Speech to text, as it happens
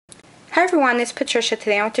Hi everyone, it's Patricia.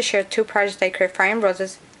 Today I want to share two projects I created for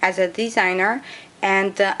Roses as a designer,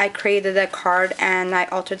 and I created a card and I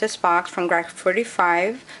altered this box from graph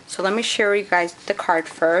 45. So let me share you guys the card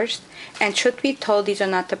first. And truth be told, these are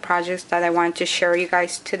not the projects that I wanted to share you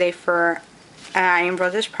guys today for I Am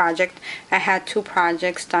Roses project. I had two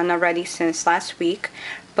projects done already since last week,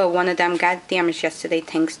 but one of them got damaged yesterday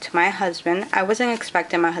thanks to my husband. I wasn't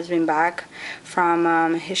expecting my husband back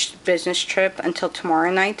from his business trip until tomorrow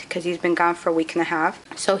night because he's been gone for a week and a half.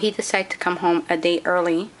 So he decided to come home a day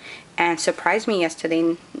early and surprise me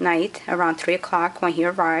yesterday night around 3 o'clock when he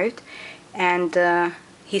arrived, and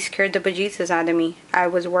he scared the bejesus out of me. I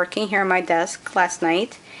was working here at my desk last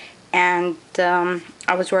night, and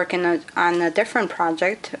I was working on a different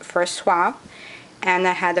project for a swap, and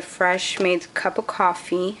I had a fresh made cup of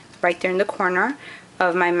coffee right there in the corner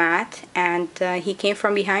of my mat, and he came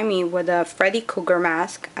from behind me with a Freddy Krueger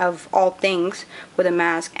mask, of all things, with a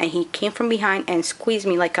mask, and he came from behind and squeezed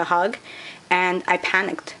me like a hug, and I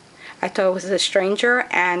panicked. I thought it was a stranger,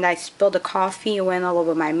 and I spilled the coffee. It went all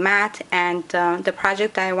over my mat, and the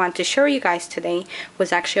project that I want to show you guys today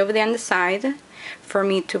was actually over there on the side for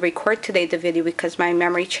me to record today the video because my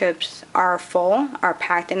memory chips are full, are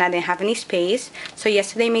packed, and I didn't have any space. So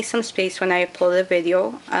yesterday I made some space when I uploaded the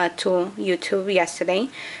video to YouTube yesterday.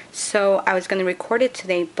 So I was going to record it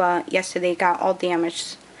today, but yesterday it got all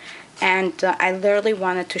damaged, and I literally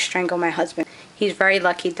wanted to strangle my husband. He's very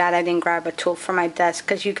lucky that I didn't grab a tool from my desk,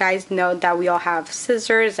 because you guys know that we all have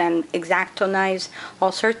scissors and X-Acto knives,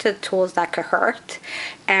 all sorts of tools that could hurt,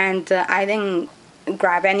 and I didn't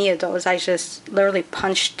grab any of those. I just literally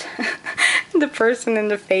punched the person in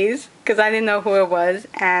the face because I didn't know who it was,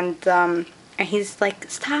 and he's like,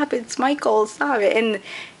 "Stop, it's Michael, stop it,"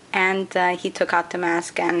 and he took out the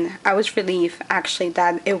mask, and I was relieved actually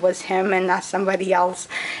that it was him and not somebody else.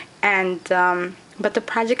 And but the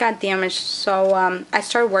project got damaged, so I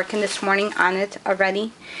started working this morning on it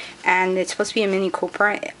already, and it's supposed to be a Mini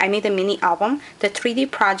Cooper. I made a mini album. The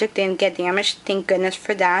 3D project didn't get damaged, thank goodness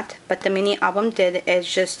for that, but the mini album did. It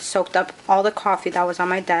just soaked up all the coffee that was on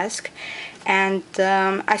my desk, and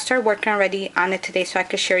I started working already on it today so I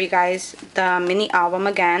could share you guys the mini album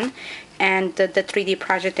again and the 3D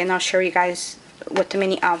project, and I'll show you guys with the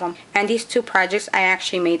mini album. And these two projects, I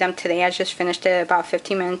actually made them today. I just finished it about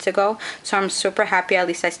 15 minutes ago, so I'm super happy. At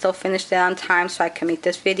least I still finished it on time so I can make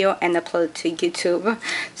this video and upload it to YouTube.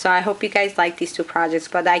 So I hope you guys like these two projects,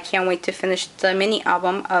 but I can't wait to finish the mini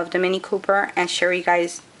album of the Mini Cooper and share you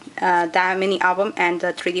guys that mini album and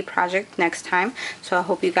the 3D project next time. So I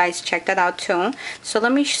hope you guys check that out too. So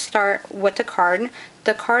let me start with the card.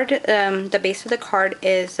 The card, the base of the card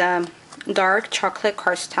is dark chocolate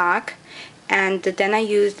cardstock. And then I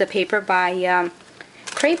used the paper by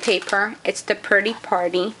Crepe Paper. It's the Pretty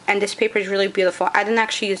Party, and this paper is really beautiful. I didn't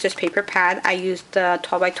actually use this paper pad. I used the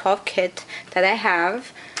 12x12 kit that I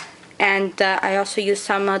have, and I also used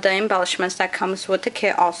some of the embellishments that comes with the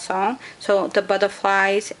kit also. So the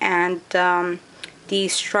butterflies and the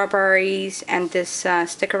strawberries and this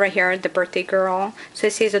sticker right here, the birthday girl. So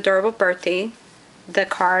it says adorable birthday, the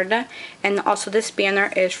card, and also this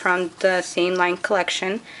banner is from the same line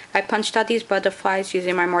collection. I punched out these butterflies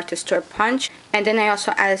using my Mortis Tour punch, and then I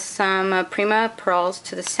also added some Prima pearls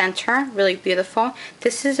to the center. Really beautiful.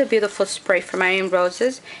 This is a beautiful spray for my own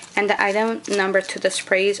roses, and the item number to the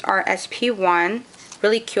sprays are SP1.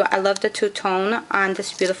 Really cute. I love the two-tone on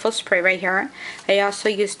this beautiful spray right here. I also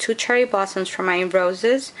used two cherry blossoms for my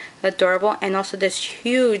roses, adorable, and also this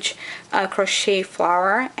huge crochet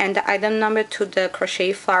flower, and the item number to the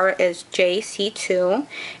crochet flower is JC2.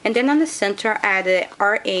 And then on the center I added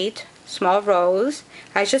R8 small rose.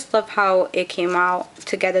 I just love how it came out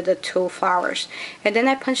together, the two flowers. And then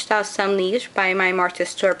I punched out some leaves by my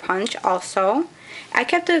Mortis Tour punch also. I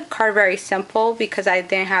kept the card very simple because I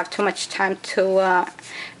didn't have too much time to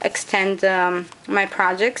extend my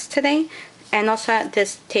projects today. And also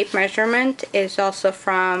this tape measurement is also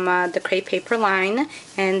from the Crepe Paper line,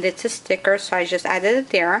 and it's a sticker, so I just added it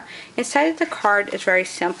there. Inside of the card is very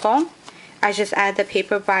simple. I just added the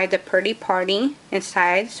paper by the Pretty Party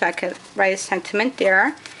inside so I could write a sentiment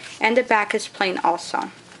there, and the back is plain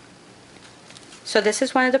also. So this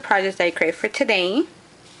is one of the projects that I created for today.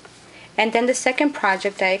 And then the second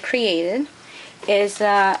project that I created is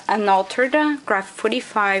an altered graph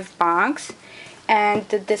 45 box, and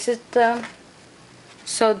this is the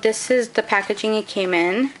packaging it came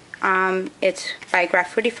in. It's by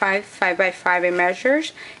graph 45 5x5 in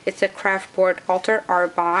measures. It's a craft board altered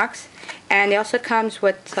art box, and it also comes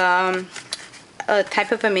with a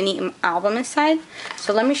type of a mini album inside.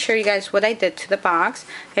 So let me show you guys what I did to the box.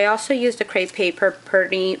 I also used the Crepe Paper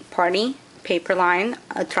Pretty Party paper line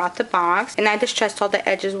throughout the box, and I distressed all the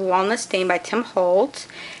edges with Walnut Stain by Tim Holtz.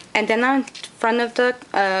 And then on front of the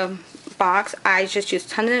box, I just used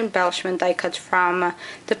tons of embellishment die cuts from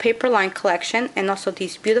the paper line collection, and also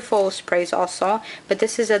these beautiful sprays also, but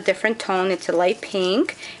this is a different tone. It's a light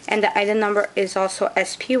pink, and the item number is also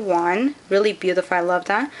SP1. Really beautiful, I love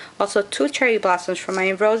that. Also 2 cherry blossoms from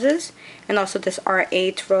my roses, and also this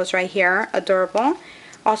R8 rose right here, adorable.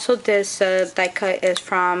 Also this die cut is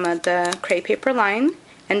from the crepe paper line,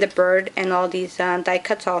 and the bird, and all these die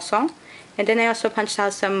cuts also. And then I also punched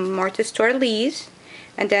out some Martha Stewart leaves,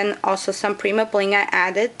 and then also some Prima Bling I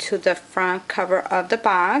added to the front cover of the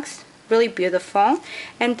box. Really beautiful.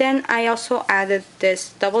 And then I also added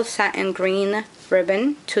this double satin green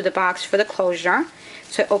ribbon to the box for the closure.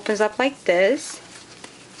 So it opens up like this.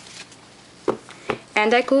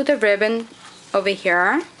 And I glued the ribbon over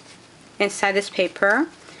here inside this paper,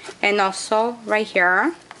 and also right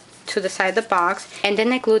here to the side of the box. And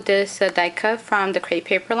then I glued this die cut from the crepe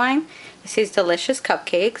paper line. It says delicious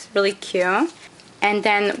cupcakes, really cute. And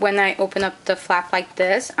then when I open up the flap like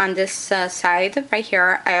this, on this side right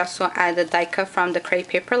here, I also added die cut from the crepe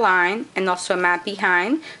paper line, and also a mat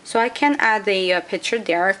behind. So I can add a picture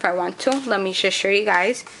there if I want to. Let me just show you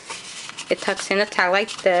guys. It tucks in a tag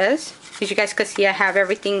like this. As you guys can see, I have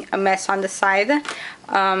everything a mess on the side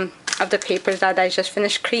of the papers that I just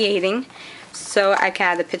finished creating. So I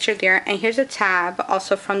can add a picture there. And here's a tab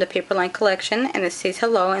also from the paper line collection, and it says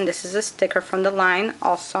hello, and this is a sticker from the line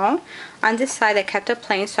also. On this side I kept it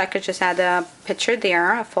plain so I could just add a picture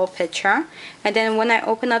there, a full picture. And then when I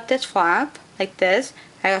open up this flap like this,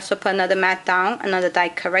 I also put another mat down, another die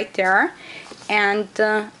cut right there. And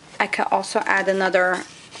I can also add another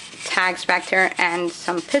tags back there and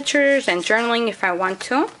some pictures and journaling if I want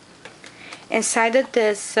to. Inside of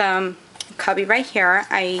this cubby right here,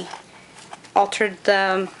 I altered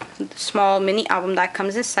the small mini album that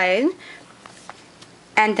comes inside.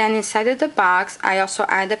 And then inside of the box I also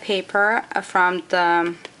added the paper from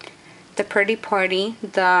the Pretty Party,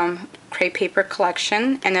 the crepe paper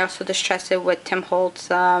collection, and I also distressed it with Tim Holtz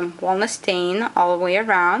Walnut Stain all the way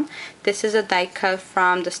around. This is a die cut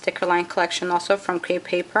from the sticker line collection, also from crepe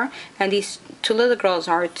paper, and these 2 little girls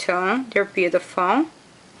are too. They're beautiful.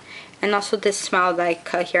 And also this smile that I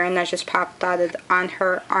cut here, and I just popped out it on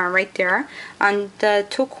her arm right there. On the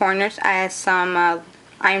 2 corners I had some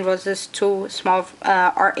Iron Roses, 2 small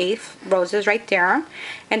R8 roses right there.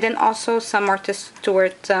 And then also some Martha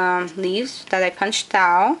Stewart leaves that I punched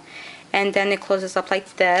out. And then it closes up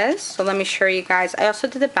like this. So let me show you guys. I also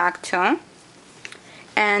did the back too.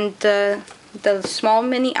 And the small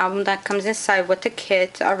mini album that comes inside with the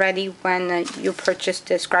kit already when you purchase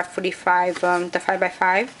this Graph 45, the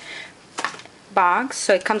 5x5 box.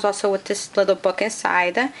 So it comes also with this little book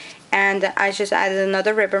inside, and I just added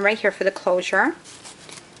another ribbon right here for the closure,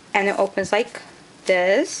 and it opens like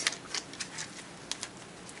this.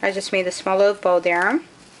 I just made a small little bow there.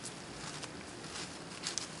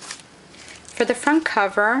 For the front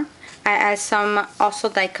cover I add some also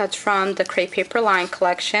die cuts from the crepe paper line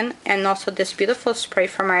collection, and also this beautiful spray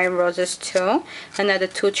from my roses too, another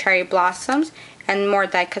 2 cherry blossoms, and more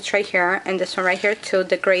die cuts right here, and this one right here too,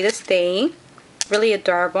 the greatest day. Really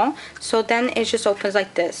adorable. So then it just opens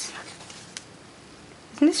like this.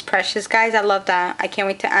 Isn't this precious, guys? I love that. I can't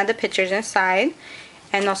wait to add the pictures inside,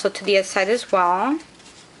 and also to the other side as well.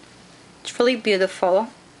 It's really beautiful.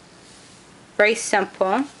 Very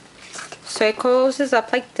simple. So it closes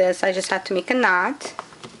up like this. I just have to make a knot,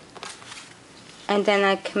 and then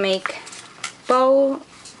I can make bow,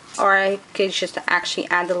 or I could just actually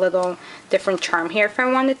add a little different charm here if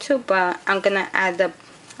I wanted to, but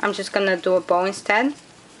I'm just gonna do a bow instead.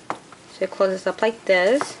 So it closes up like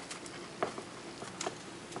this.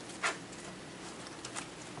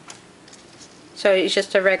 So it's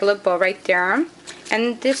just a regular bow right there,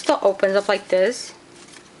 and this still opens up like this.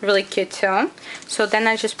 Really cute too. So then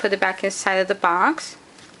I just put it back inside of the box,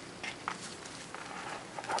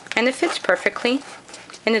 and it fits perfectly,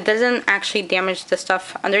 and it doesn't actually damage the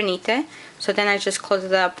stuff underneath it. So then I just close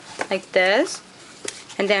it up like this,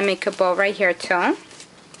 and then make a bow right here too.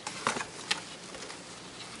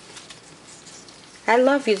 I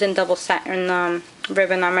love using double satin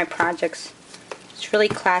ribbon on my projects. It's really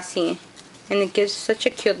classy, and it gives such a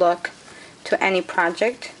cute look to any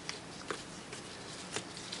project.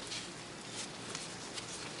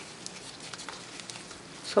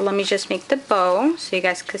 So let me just make the bow so you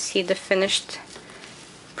guys can see the finished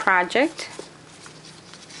project.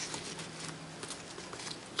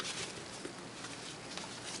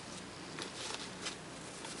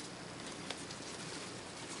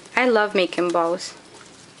 I love making bows,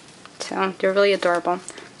 so they're really adorable.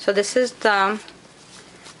 So this is the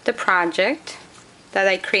project that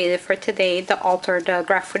I created for today, the altar, the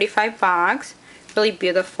graph 45 box. Really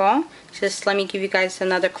beautiful. Just let me give you guys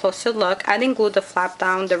another closer look. I didn't glue the flap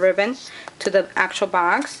down, the ribbon, to the actual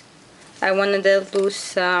box. I wanted a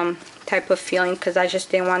loose type of feeling because I just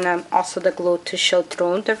didn't want also the glue to show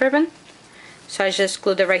through the ribbon. So I just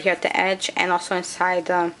glued it right here at the edge and also inside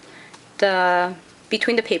the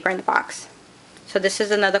between the paper and the box. So this is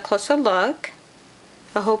another closer look.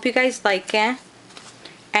 I hope you guys like it.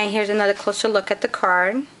 And here's another closer look at the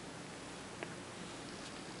card.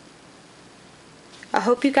 I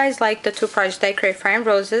hope you guys like the two projects I created for Iron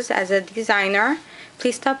Roses as a designer.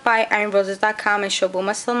 Please stop by ironroses.com and show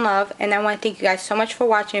Bunma some love. And I want to thank you guys so much for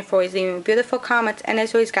watching, for always leaving beautiful comments. And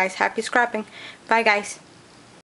as always guys, happy scrapping. Bye guys.